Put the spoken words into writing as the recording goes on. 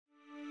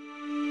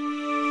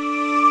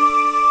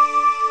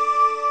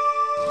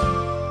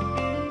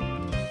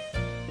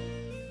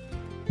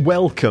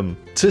Welcome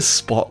to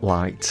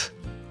Spotlight.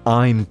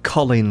 I'm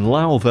Colin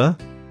Lowther.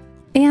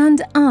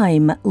 And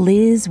I'm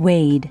Liz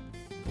Waid.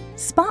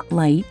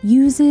 Spotlight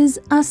uses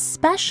a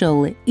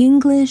special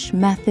English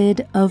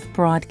method of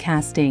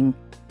broadcasting.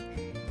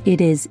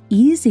 It is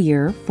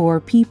easier for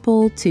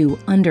people to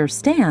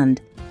understand,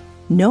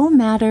 no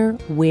matter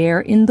where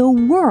in the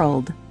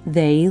world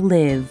they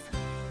live.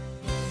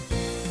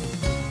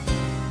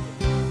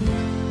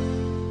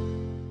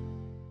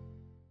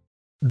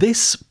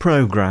 This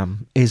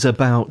program is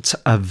about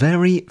a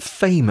very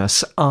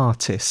famous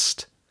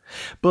artist,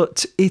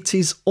 but it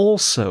is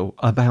also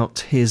about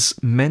his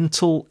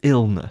mental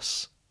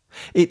illness.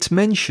 It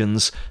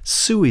mentions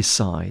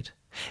suicide.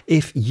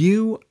 If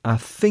you are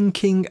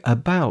thinking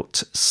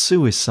about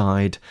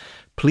suicide,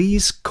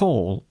 please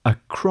call a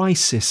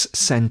crisis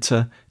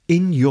centre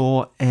in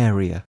your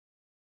area.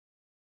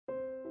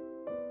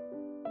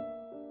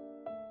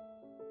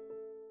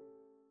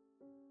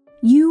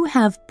 You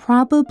have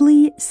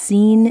probably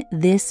seen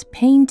this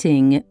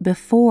painting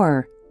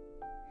before.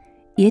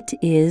 It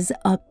is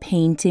a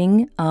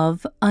painting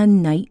of a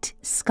night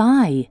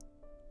sky.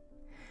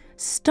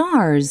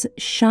 Stars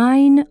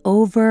shine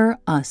over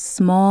a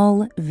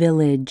small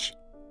village.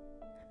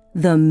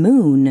 The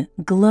moon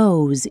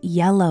glows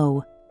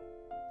yellow.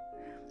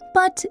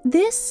 But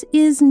this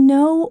is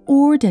no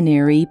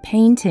ordinary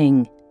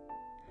painting.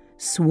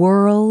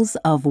 Swirls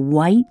of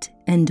white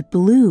and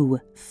blue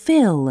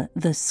fill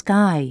the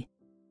sky.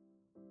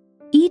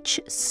 Each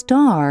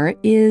star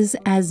is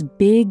as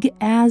big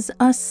as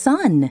a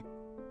sun.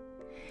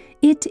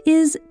 It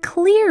is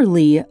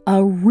clearly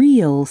a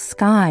real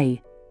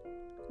sky,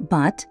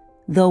 but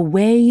the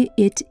way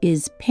it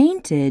is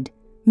painted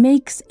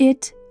makes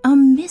it a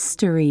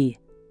mystery.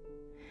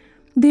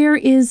 There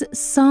is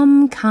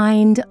some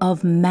kind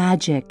of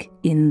magic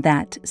in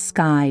that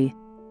sky,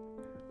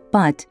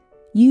 but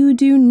you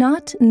do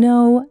not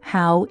know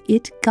how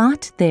it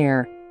got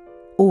there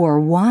or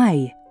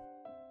why.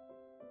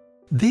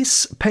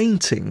 This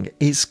painting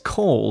is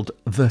called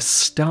The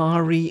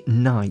Starry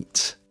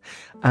Night,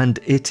 and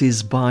it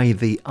is by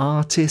the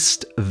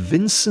artist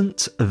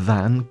Vincent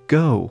Van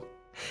Gogh.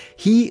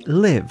 He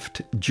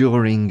lived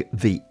during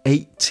the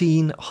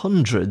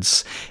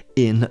 1800s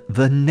in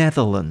the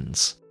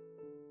Netherlands.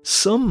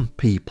 Some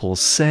people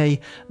say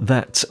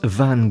that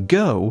Van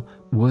Gogh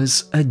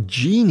was a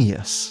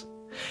genius.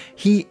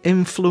 He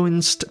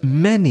influenced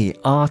many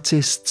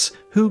artists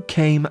who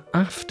came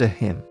after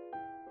him.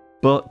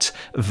 But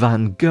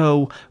Van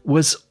Gogh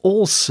was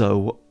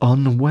also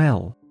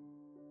unwell.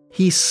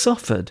 He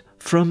suffered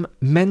from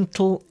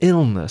mental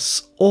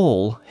illness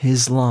all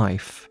his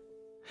life.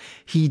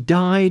 He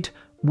died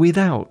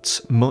without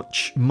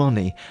much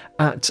money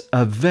at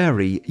a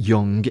very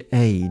young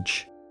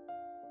age.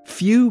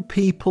 Few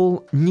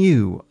people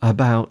knew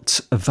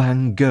about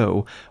Van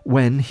Gogh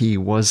when he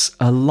was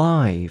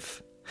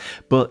alive,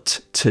 but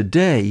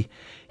today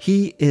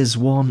he is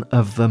one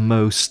of the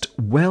most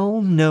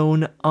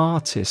well-known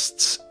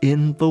artists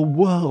in the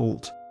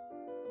world.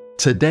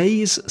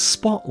 Today's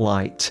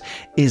spotlight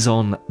is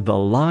on the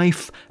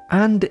life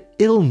and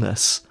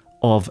illness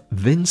of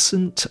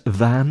Vincent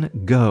Van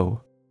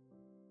Gogh.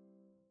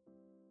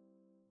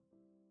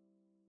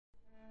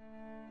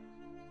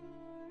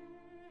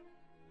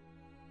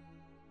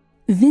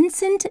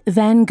 Vincent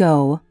van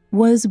Gogh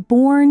was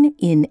born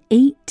in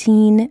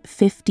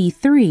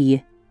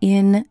 1853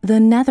 in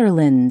the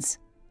Netherlands.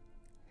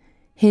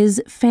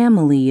 His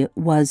family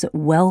was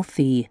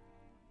wealthy.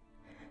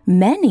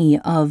 Many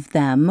of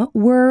them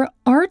were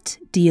art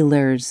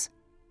dealers.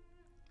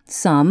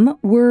 Some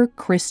were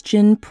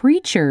Christian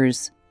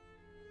preachers.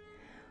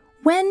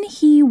 When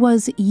he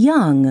was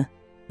young,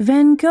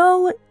 Van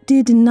Gogh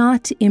did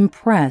not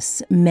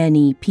impress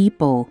many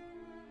people.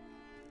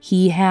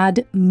 He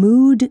had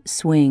mood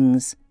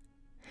swings.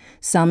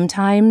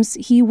 Sometimes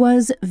he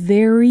was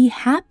very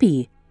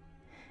happy,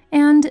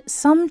 and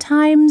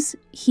sometimes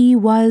he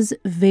was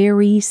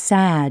very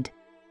sad.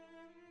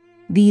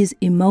 These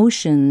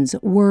emotions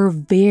were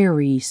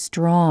very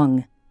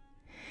strong.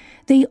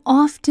 They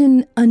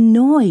often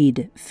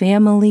annoyed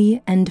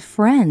family and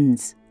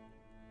friends.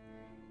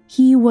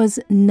 He was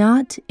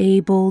not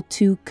able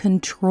to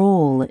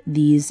control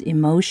these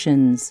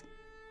emotions,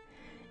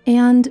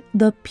 and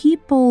the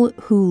people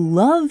who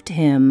loved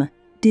him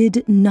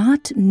did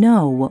not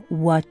know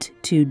what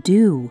to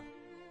do.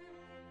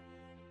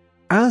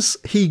 As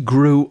he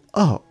grew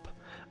up,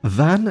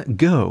 Van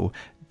Gogh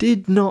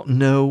did not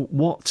know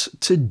what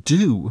to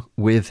do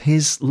with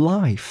his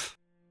life.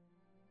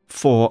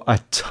 For a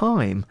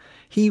time,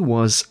 he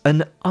was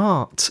an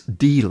art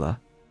dealer,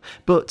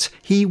 but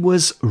he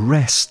was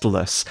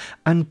restless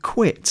and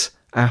quit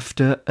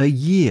after a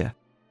year.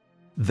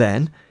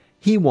 Then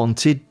he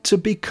wanted to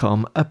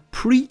become a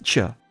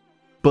preacher,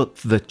 but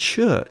the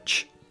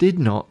church did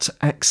not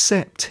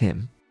accept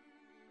him.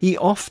 He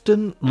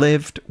often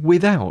lived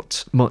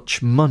without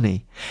much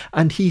money,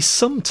 and he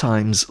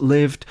sometimes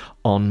lived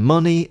on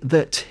money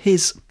that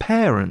his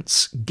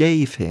parents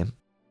gave him.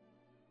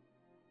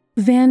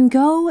 Van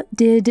Gogh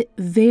did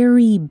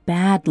very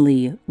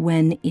badly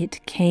when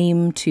it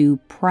came to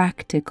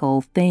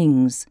practical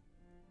things.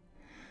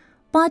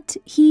 But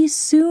he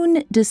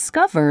soon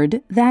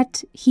discovered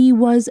that he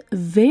was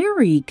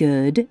very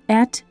good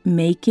at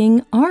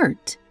making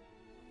art.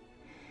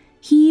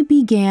 He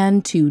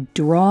began to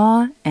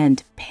draw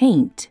and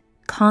paint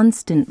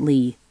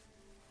constantly.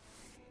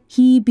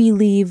 He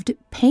believed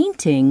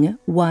painting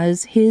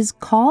was his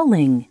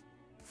calling.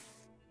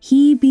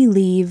 He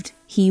believed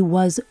he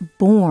was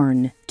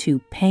born to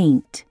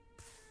paint.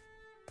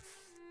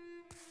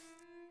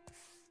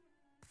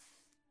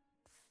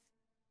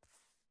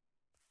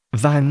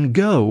 Van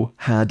Gogh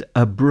had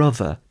a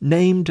brother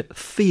named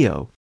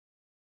Theo.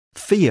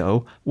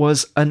 Theo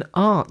was an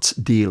art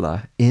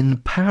dealer in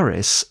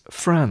Paris,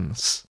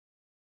 France.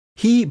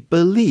 He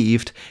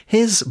believed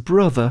his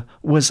brother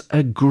was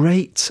a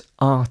great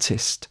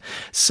artist,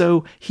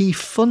 so he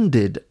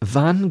funded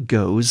Van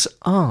Gogh's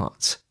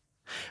art.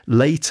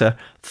 Later,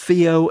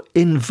 Theo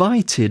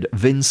invited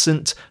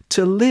Vincent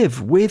to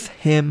live with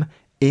him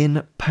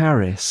in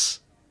Paris.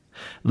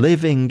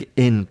 Living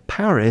in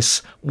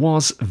Paris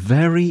was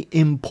very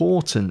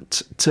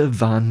important to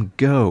Van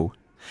Gogh.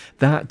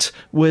 That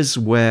was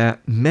where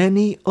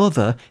many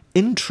other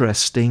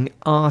interesting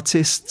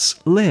artists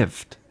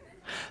lived.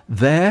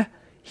 There,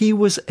 he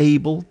was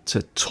able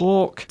to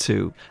talk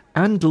to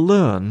and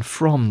learn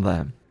from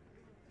them.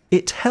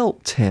 It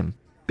helped him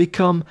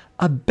become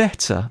a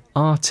better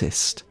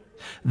artist.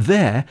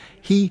 There,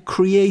 he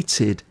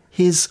created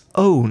his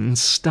own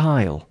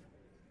style.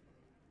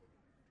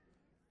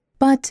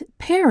 But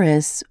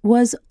Paris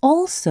was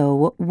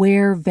also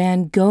where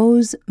Van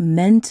Gogh's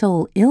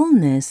mental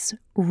illness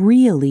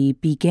really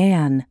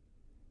began.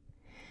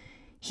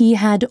 He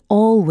had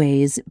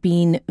always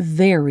been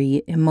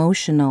very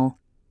emotional.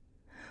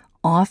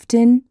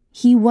 Often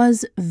he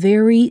was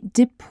very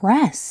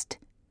depressed.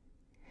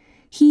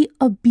 He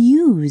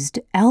abused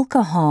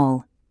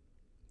alcohol.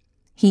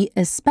 He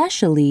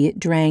especially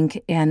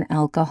drank an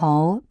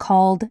alcohol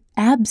called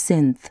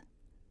absinthe.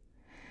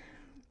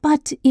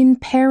 But in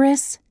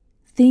Paris,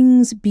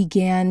 things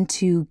began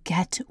to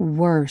get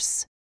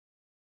worse.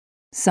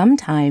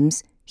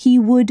 Sometimes he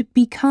would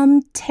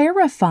become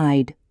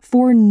terrified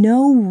for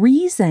no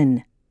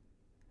reason.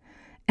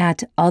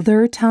 At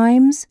other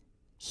times,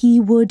 he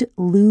would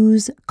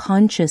lose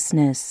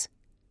consciousness.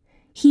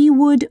 He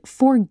would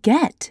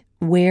forget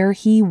where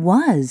he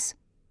was.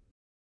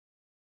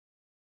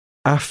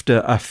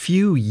 After a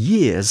few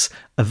years,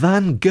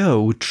 Van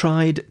Gogh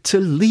tried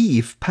to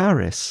leave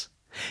Paris.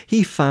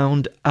 He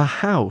found a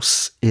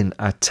house in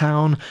a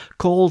town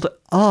called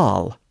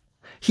Arles.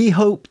 He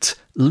hoped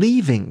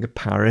leaving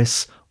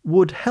Paris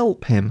would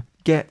help him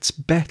get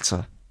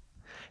better.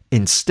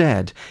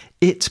 Instead,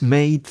 it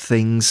made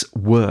things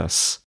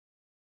worse.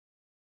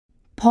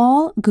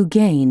 Paul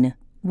Gauguin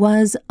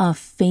was a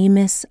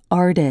famous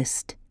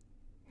artist.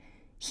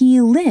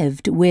 He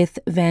lived with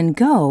Van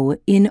Gogh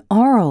in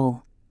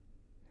Arles.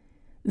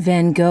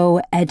 Van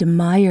Gogh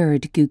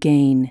admired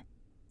Gauguin.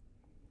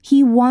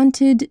 He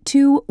wanted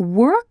to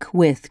work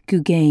with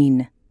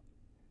Gauguin.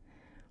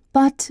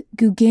 But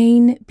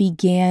Gauguin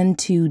began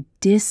to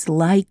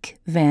dislike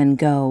Van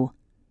Gogh.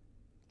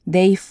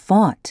 They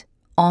fought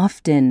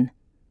often.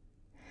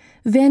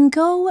 Van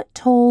Gogh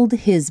told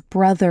his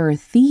brother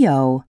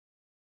Theo,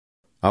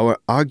 "Our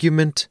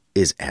argument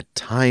is at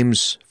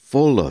times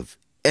full of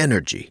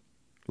energy,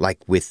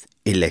 like with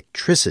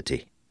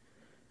electricity.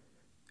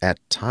 At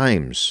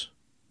times,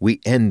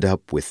 we end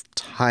up with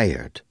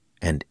tired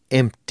and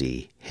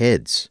empty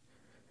heads.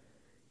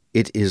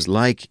 It is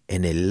like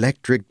an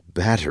electric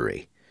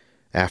battery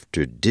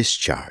after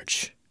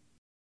discharge."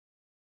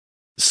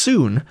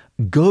 Soon,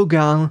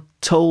 Gauguin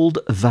told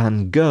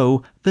Van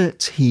Gogh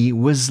that he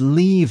was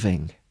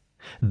leaving.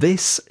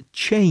 This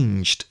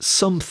changed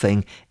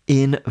something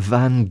in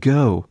Van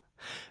Gogh.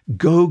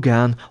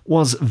 Gauguin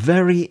was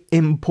very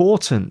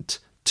important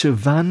to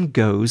Van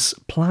Gogh's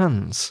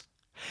plans.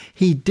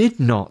 He did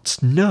not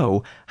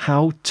know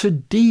how to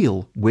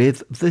deal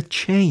with the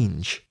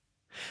change.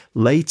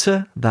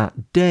 Later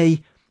that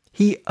day,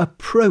 he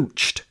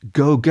approached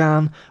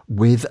Gauguin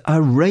with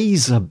a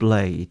razor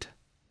blade.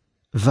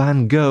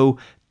 Van Gogh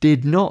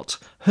did not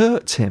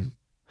hurt him,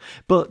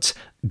 but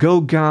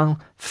Gauguin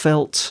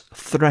felt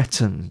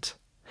threatened.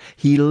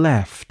 He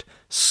left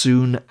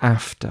soon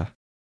after.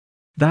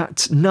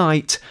 That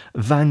night,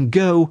 Van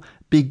Gogh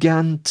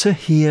began to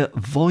hear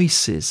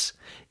voices,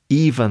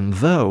 even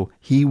though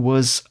he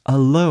was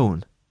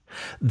alone.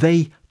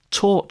 They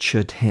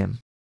tortured him.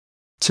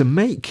 To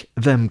make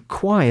them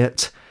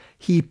quiet,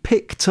 he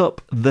picked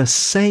up the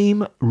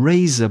same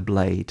razor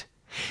blade.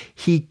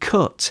 He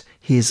cut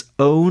his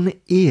own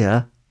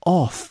ear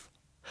off.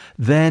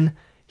 Then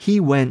he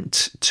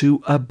went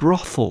to a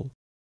brothel.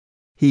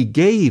 He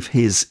gave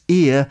his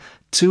ear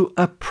to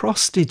a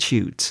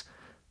prostitute.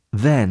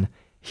 Then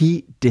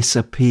he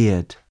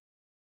disappeared.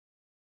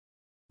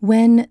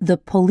 When the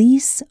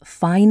police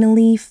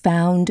finally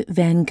found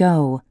Van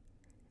Gogh,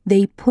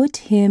 they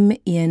put him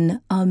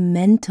in a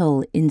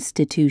mental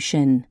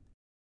institution.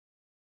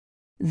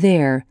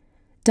 There,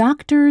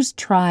 doctors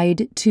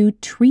tried to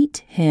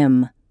treat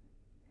him.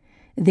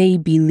 They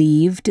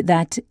believed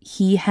that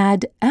he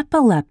had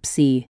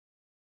epilepsy.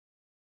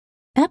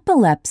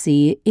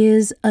 Epilepsy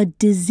is a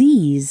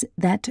disease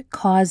that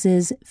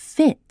causes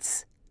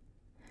fits.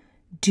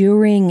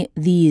 During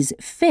these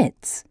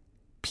fits,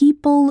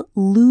 people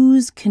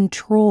lose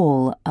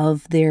control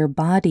of their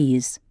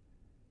bodies.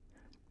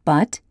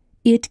 But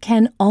it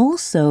can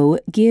also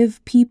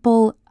give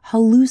people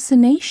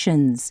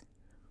hallucinations,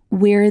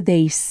 where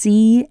they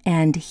see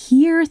and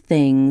hear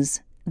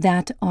things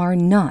that are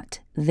not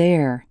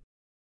there.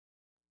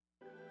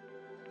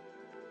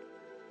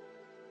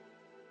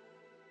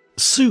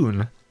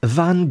 Soon,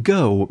 Van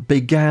Gogh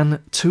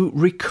began to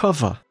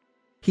recover.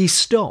 He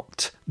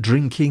stopped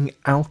drinking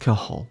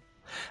alcohol,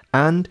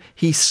 and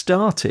he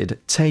started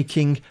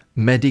taking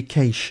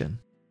medication.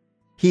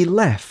 He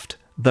left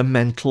the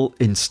mental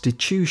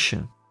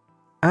institution,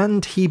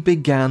 and he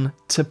began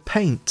to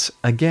paint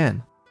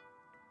again.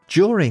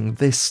 During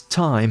this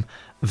time,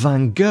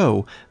 Van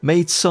Gogh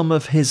made some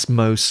of his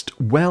most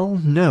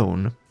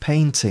well-known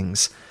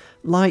paintings,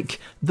 like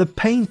the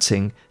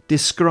painting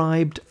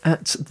described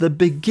at the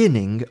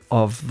beginning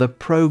of the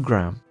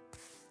program.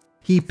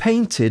 He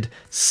painted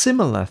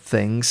similar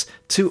things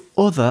to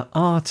other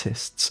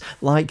artists,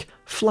 like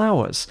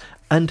flowers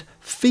and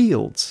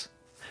fields,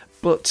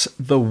 but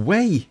the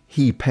way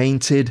he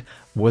painted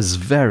was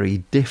very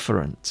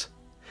different.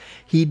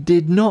 He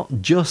did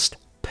not just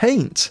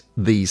paint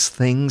these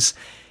things,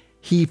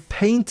 he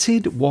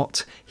painted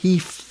what he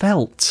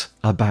felt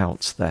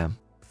about them.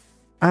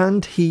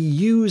 And he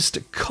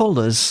used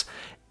colours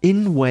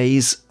in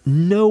ways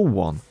no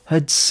one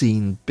had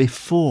seen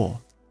before.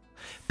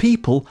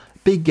 People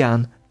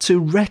began to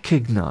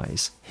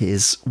recognize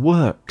his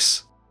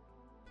works.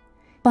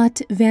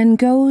 But Van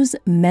Gogh's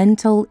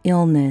mental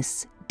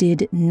illness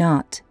did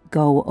not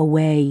go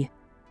away.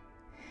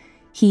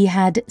 He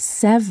had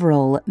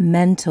several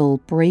mental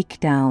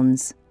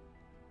breakdowns.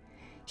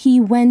 He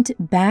went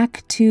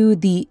back to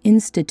the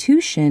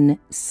institution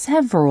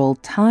several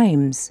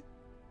times.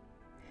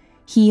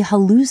 He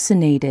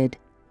hallucinated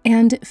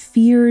and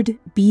feared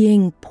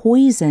being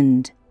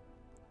poisoned.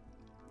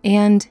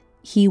 And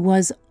he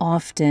was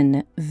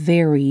often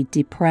very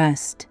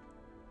depressed.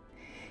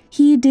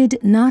 He did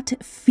not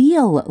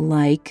feel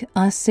like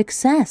a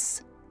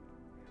success.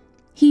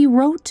 He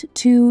wrote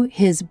to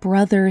his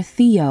brother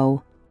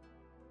Theo,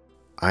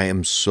 I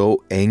am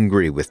so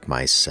angry with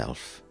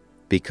myself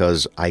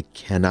because I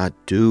cannot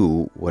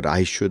do what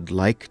I should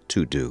like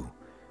to do.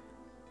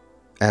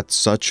 At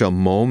such a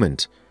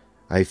moment,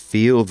 I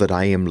feel that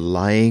I am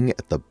lying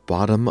at the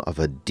bottom of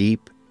a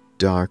deep,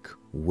 dark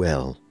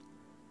well.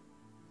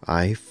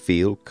 I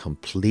feel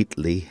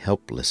completely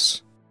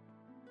helpless.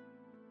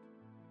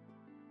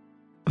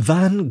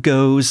 Van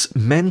Gogh's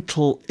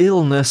mental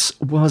illness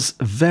was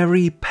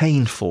very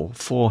painful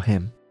for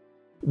him.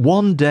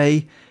 One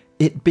day,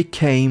 it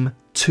became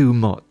too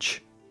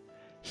much.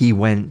 He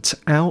went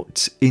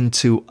out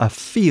into a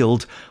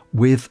field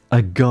with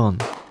a gun.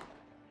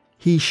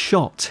 He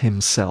shot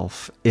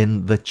himself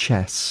in the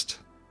chest.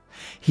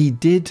 He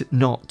did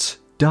not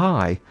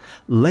die.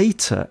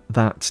 Later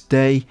that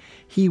day,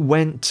 he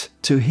went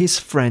to his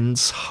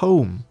friend's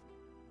home.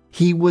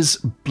 He was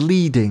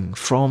bleeding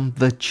from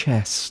the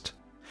chest.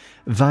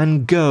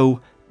 Van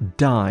Gogh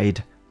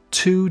died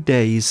 2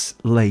 days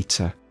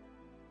later.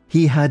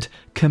 He had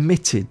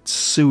committed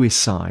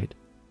suicide.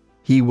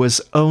 He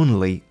was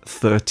only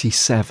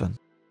 37.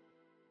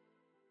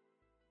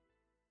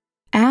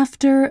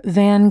 After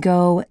Van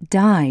Gogh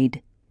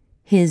died,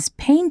 his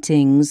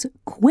paintings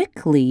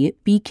quickly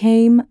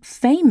became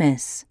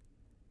famous.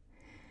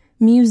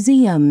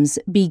 Museums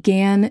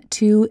began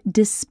to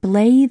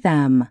display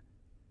them.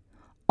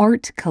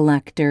 Art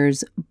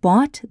collectors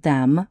bought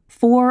them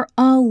for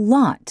a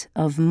lot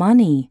of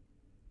money.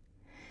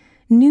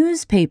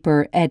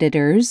 Newspaper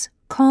editors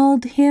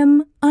called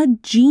him a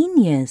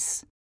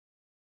genius.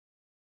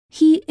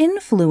 He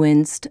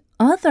influenced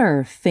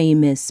other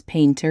famous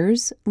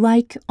painters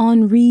like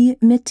Henri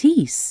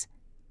Matisse.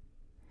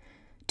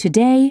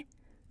 Today,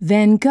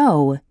 Van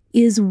Gogh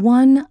is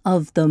one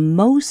of the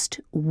most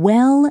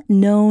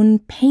well-known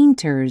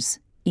painters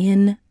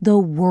in the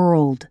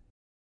world.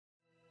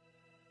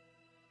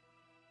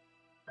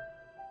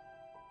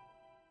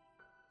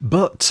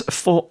 But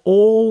for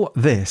all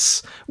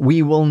this,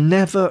 we will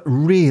never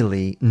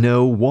really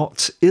know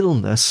what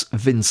illness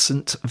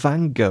Vincent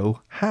van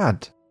Gogh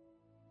had.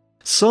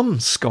 Some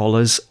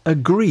scholars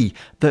agree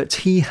that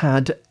he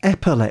had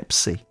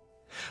epilepsy.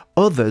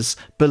 Others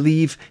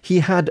believe he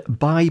had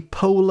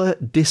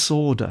bipolar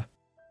disorder.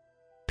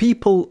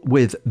 People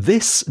with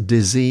this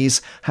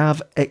disease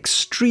have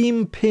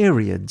extreme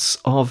periods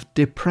of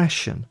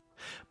depression,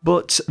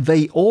 but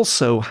they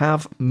also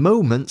have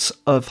moments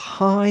of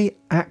high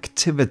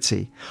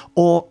activity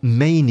or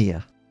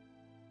mania.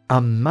 A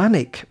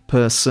manic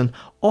person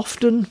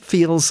often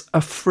feels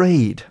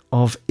afraid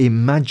of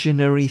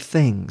imaginary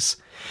things.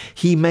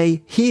 He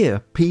may hear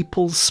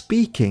people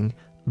speaking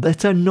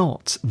that are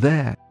not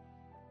there.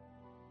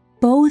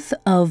 Both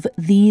of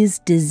these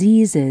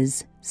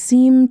diseases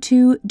seem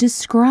to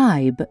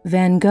describe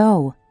Van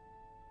Gogh.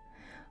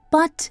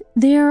 But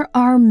there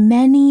are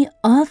many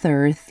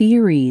other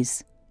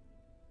theories.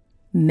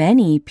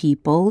 Many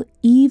people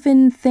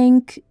even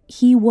think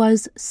he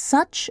was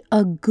such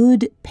a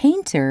good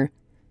painter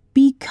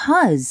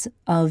because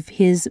of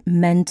his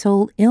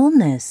mental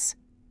illness.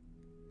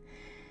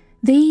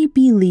 They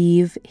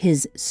believe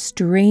his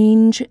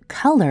strange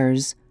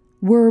colors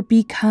were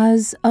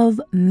because of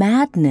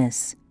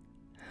madness,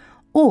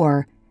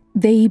 or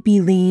they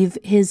believe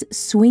his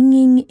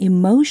swinging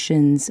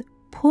emotions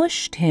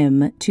pushed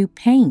him to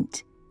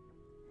paint.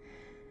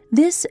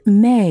 This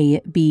may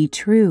be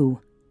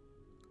true,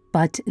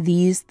 but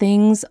these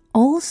things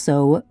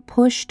also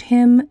pushed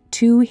him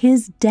to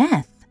his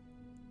death.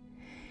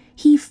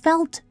 He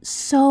felt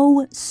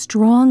so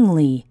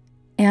strongly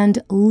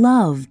and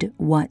loved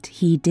what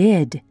he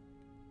did.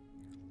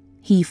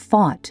 He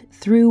fought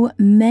through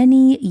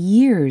many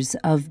years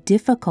of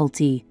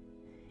difficulty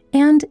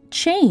and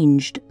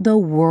changed the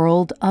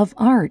world of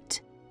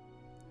art.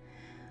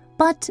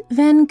 But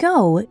Van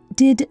Gogh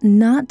did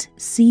not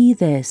see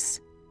this.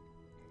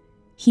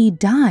 He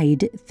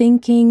died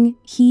thinking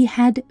he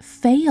had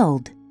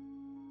failed.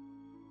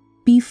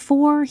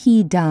 Before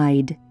he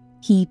died,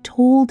 he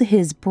told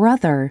his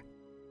brother,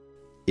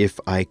 "If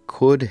I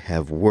could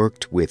have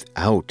worked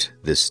without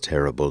this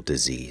terrible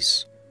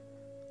disease,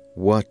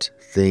 what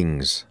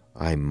things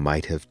I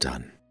might have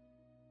done."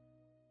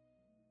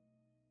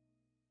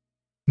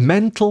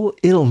 Mental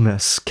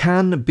illness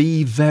can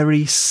be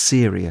very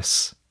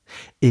serious.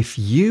 If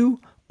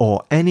you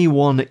or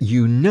anyone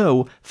you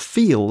know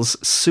feels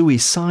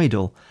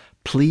suicidal,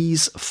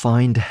 please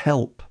find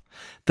help.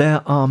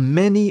 There are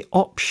many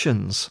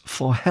options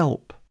for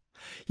help.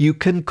 You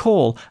can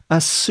call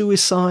a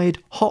suicide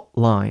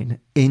hotline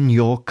in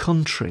your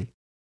country,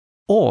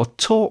 or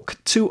talk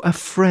to a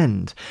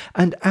friend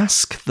and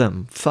ask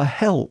them for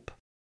help.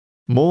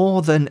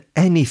 More than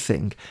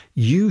anything,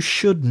 you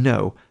should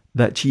know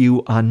that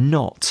you are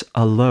not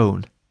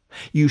alone.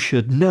 You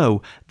should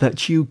know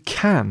that you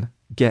can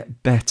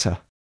get better.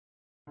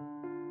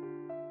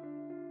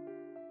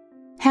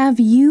 Have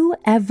you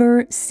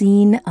ever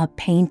seen a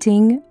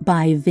painting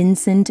by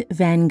Vincent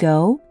Van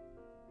Gogh?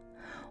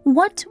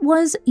 What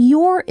was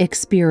your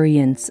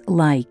experience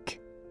like?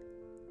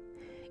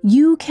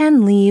 You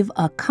can leave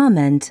a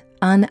comment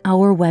on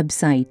our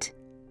website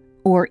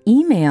or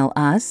email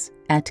us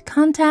at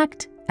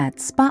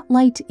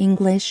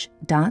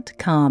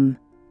contact@spotlightenglish.com.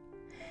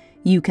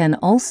 You can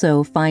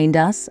also find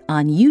us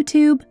on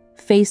YouTube,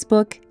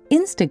 Facebook,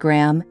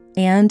 Instagram,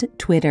 and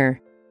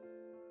Twitter.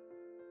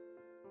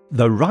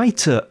 The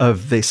writer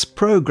of this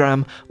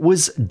program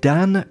was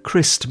Dan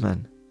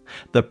Christman.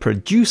 The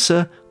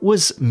producer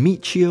was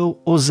Michio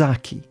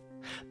Ozaki.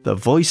 The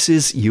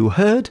voices you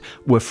heard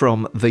were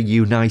from the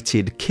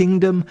United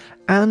Kingdom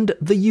and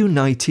the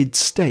United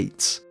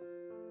States.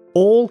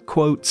 All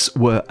quotes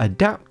were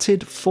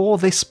adapted for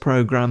this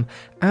program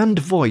and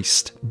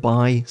voiced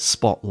by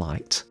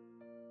Spotlight.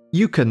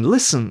 You can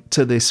listen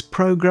to this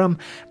program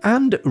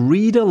and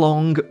read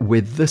along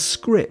with the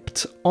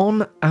script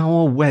on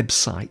our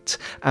website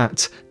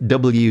at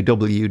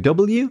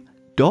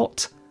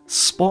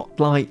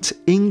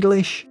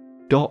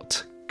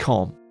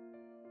www.spotlightenglish.com.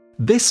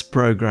 This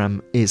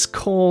program is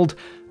called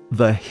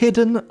The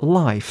Hidden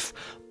Life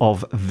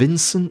of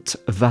Vincent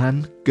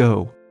Van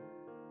Gogh.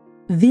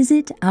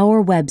 Visit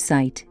our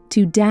website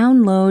to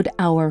download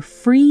our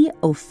free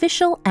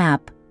official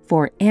app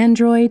for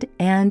Android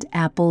and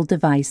Apple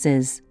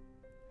devices.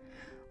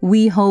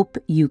 We hope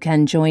you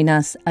can join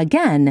us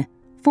again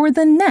for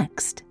the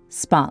next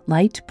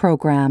Spotlight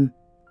program.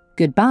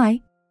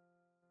 Goodbye.